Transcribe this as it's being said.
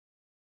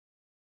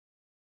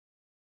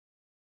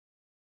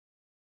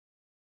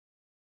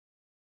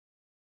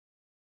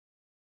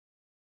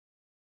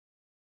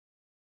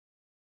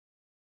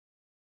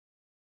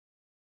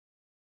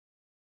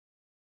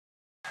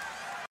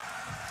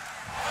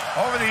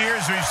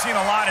years, we've seen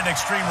a lot in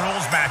Extreme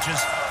Rules matches.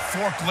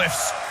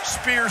 Forklifts,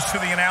 spears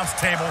to the announce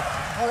table,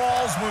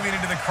 brawls moving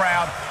into the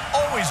crowd.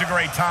 Always a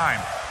great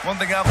time. One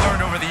thing I've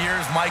learned over the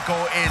years,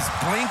 Michael, is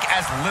blink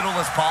as little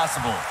as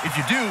possible. If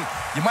you do,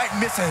 you might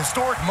miss a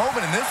historic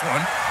moment in this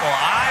one. Well,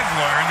 I've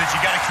learned that you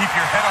got to keep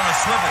your head on a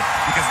swivel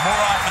because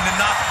more often than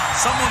not,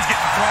 someone's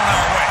getting thrown out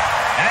of the way.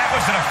 And that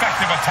was an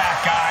effective attack,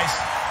 guys.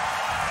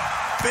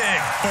 Big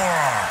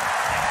forearm.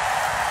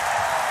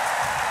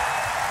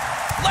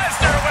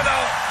 Lesnar with a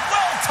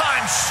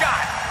well-timed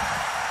shot.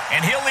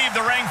 And he'll leave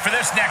the ring for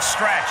this next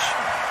stretch.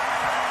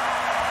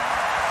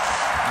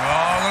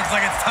 Oh, looks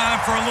like it's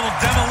time for a little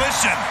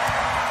demolition.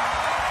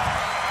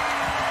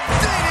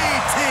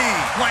 DDT!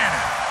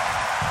 Planted.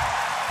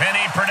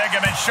 Penny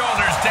predicament,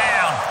 shoulders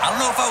down. I don't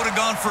know if I would have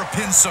gone for a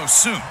pin so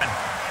soon.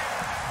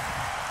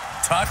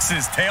 Tucks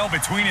his tail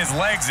between his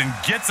legs and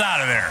gets out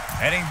of there.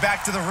 Heading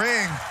back to the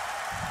ring.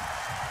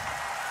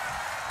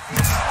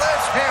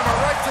 Sledgehammer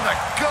right to the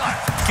gut.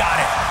 Got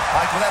it.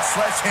 Michael, that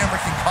sledgehammer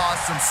can cause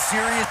some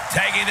serious...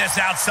 Tagging this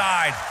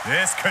outside.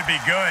 This could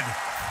be good.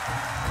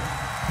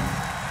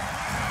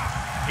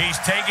 He's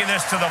taking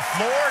this to the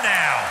floor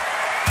now.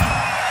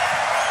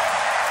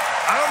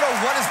 I don't know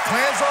what his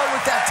plans are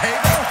with that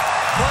table,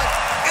 but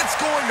it's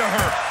going to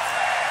hurt.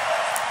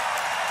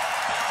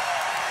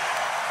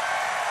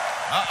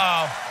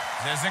 Uh-oh.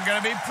 This isn't going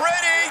to be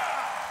pretty.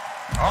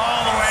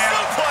 All the way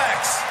out.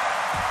 Suplex.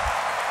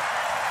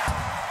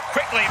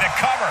 Quickly to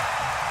cover.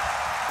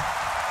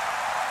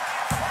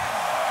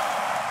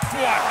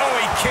 What? Oh,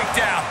 he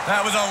kicked out.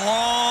 That was a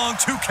long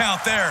 2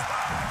 count there.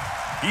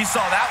 He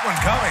saw that one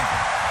coming.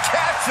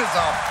 Catches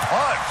a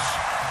punch.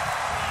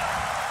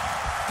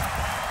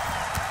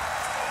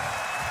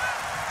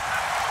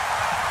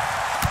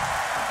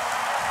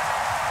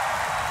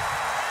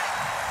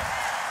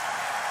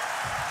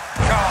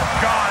 Oh,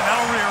 God,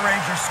 that'll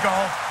rearrange your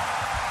skull.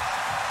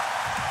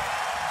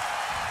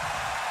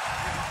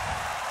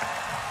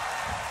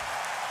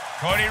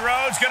 Cody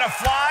Rhodes gonna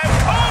fly.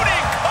 Cody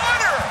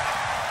Cutter!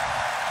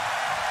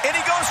 And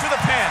he goes for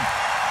the pin.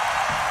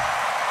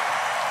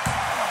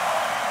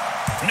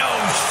 No,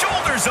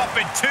 shoulders up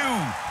at 2.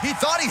 He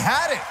thought he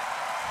had it.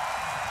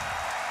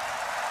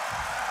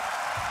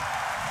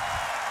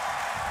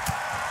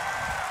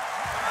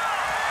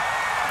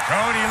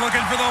 Cody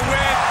looking for the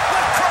win.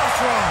 With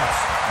crossroads.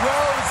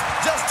 Rhodes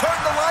just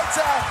turned the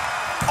lights out.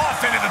 Off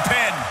into the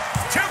pin.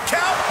 2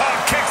 count. Oh,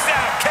 kicks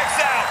out,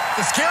 kicks out.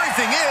 The scary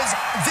thing is,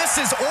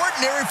 this is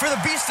ordinary for the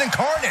Beast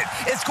Incarnate.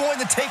 It's going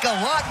to take a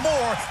lot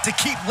more to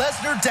keep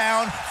Lesnar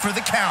down for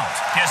the count.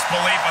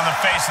 Disbelief on the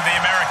face of the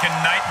American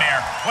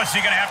Nightmare. What's he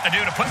going to have to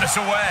do to put this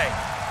away?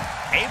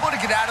 Able to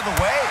get out of the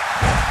way.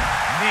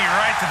 Knee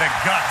right to the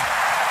gut.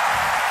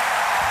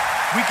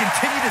 We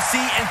continue to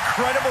see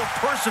incredible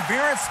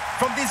perseverance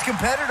from these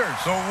competitors.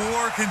 The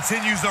war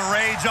continues to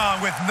rage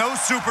on with no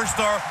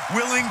superstar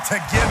willing to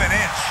give an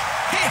inch.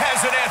 He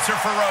has an answer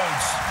for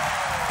Rhodes.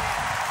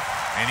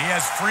 And he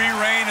has free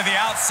reign to the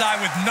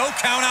outside with no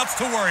countouts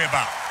to worry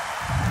about.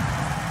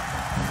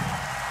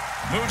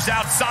 Moves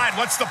outside.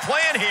 What's the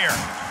plan here?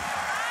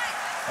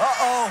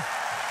 Uh-oh.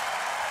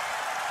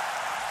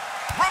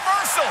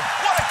 Reversal.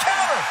 What a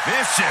counter.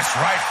 Vicious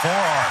right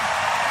forearm.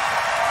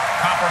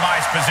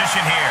 Compromised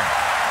position here.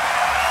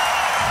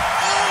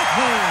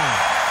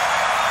 Ooh.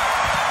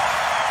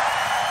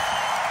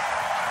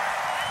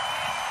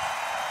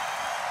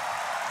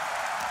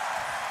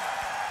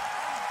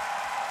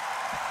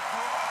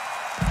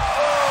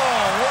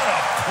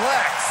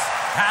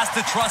 Has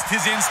to trust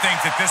his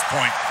instinct at this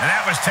point. And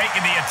that was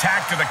taking the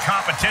attack to the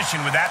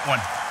competition with that one.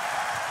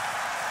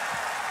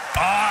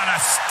 Oh, and a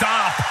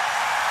stomp.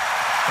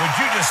 Would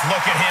you just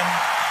look at him?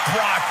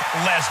 Brock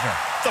Lesnar,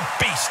 the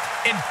Beast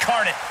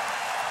Incarnate.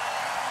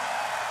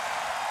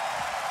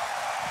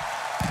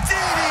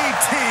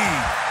 DDT.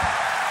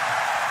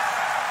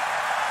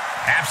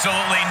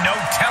 Absolutely no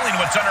telling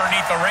what's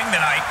underneath the ring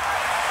tonight.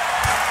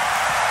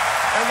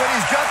 And when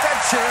he's got that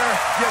chair,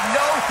 you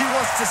know he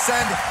wants to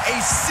send a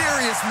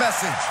serious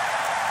message.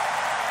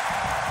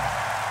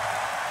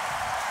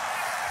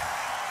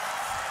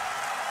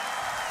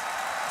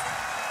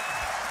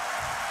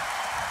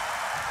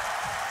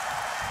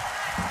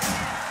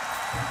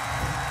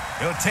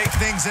 He'll take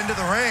things into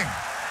the ring.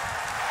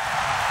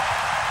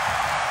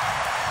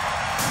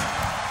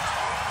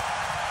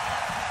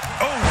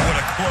 Oh, what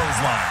a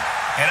clothesline.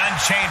 An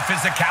unchained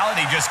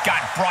physicality just got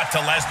brought to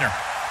Lesnar.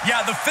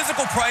 Yeah, the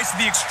physical price of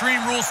the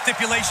Extreme Rules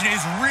stipulation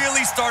is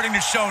really starting to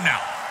show now.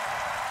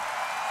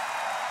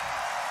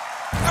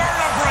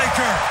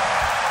 Breaker.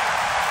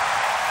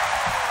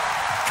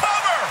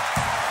 Cover!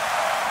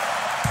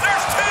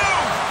 There's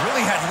 2!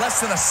 Really had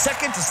less than a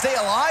second to stay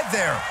alive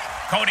there.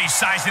 Cody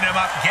sizing him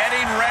up,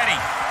 getting ready.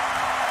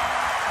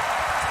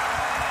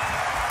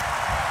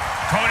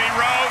 Cody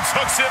Rhodes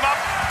hooks him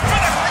up for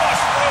the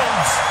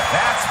crossroads.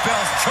 That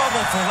spells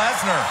trouble for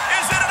Lesnar.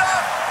 Is it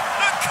enough?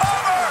 The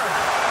cover!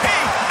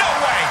 No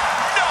way!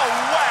 No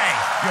way!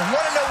 You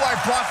want to know why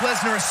Brock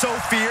Lesnar is so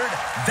feared?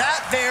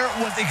 That there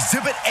was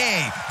Exhibit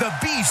A. The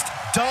Beast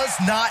does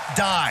not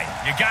die.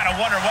 You got to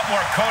wonder what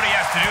more Cody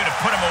has to do to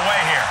put him away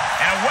here.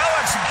 And a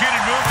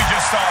well-executed move we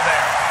just saw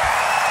there.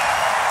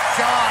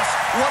 Gosh,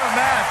 what a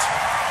match.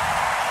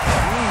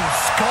 Ooh,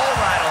 skull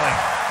rattling.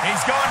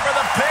 He's going for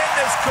the pin.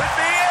 This could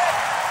be it.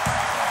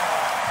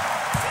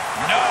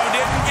 No,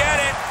 didn't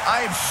get it.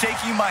 I am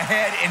shaking my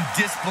head in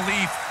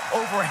disbelief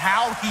over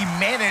how he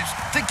managed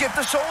to get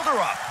the shoulder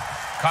up.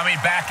 Coming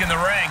back in the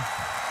ring.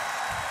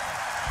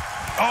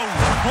 Oh,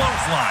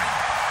 clothesline.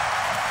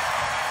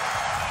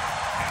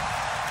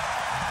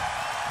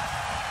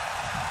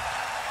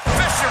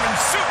 Fisherman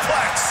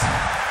suplex.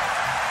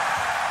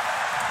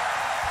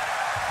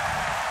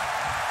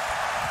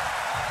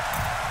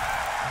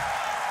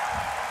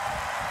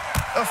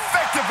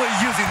 Effectively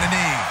using the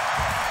knee.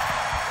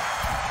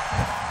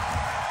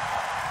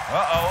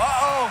 Uh-oh,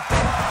 uh-oh.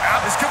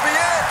 This could be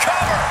it.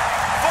 Cover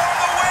for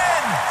the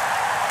win.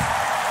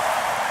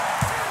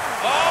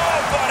 Oh,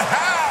 but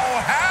how?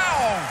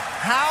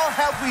 How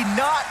have we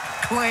not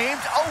claimed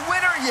a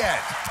winner yet?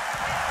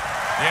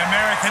 The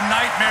American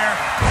Nightmare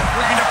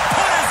looking to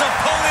put his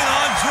opponent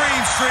on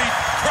Dream Street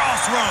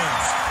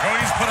Crossroads.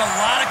 Cody's put a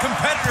lot of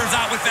competitors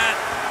out with that.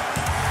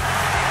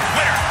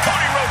 Winner,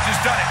 Cody Rhodes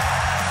has done it.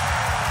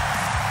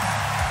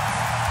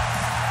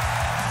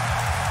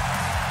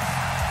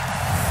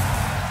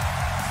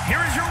 Here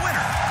is your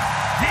winner,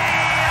 the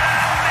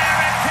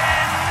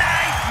American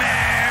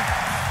Nightmare,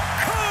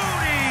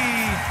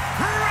 Cody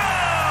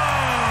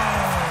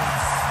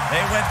Rhodes.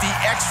 They went the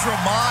extra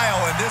mile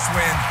in this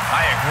win.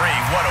 I agree.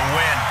 What a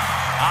win.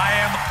 I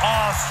am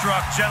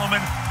awestruck,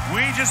 gentlemen.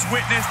 We just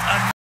witnessed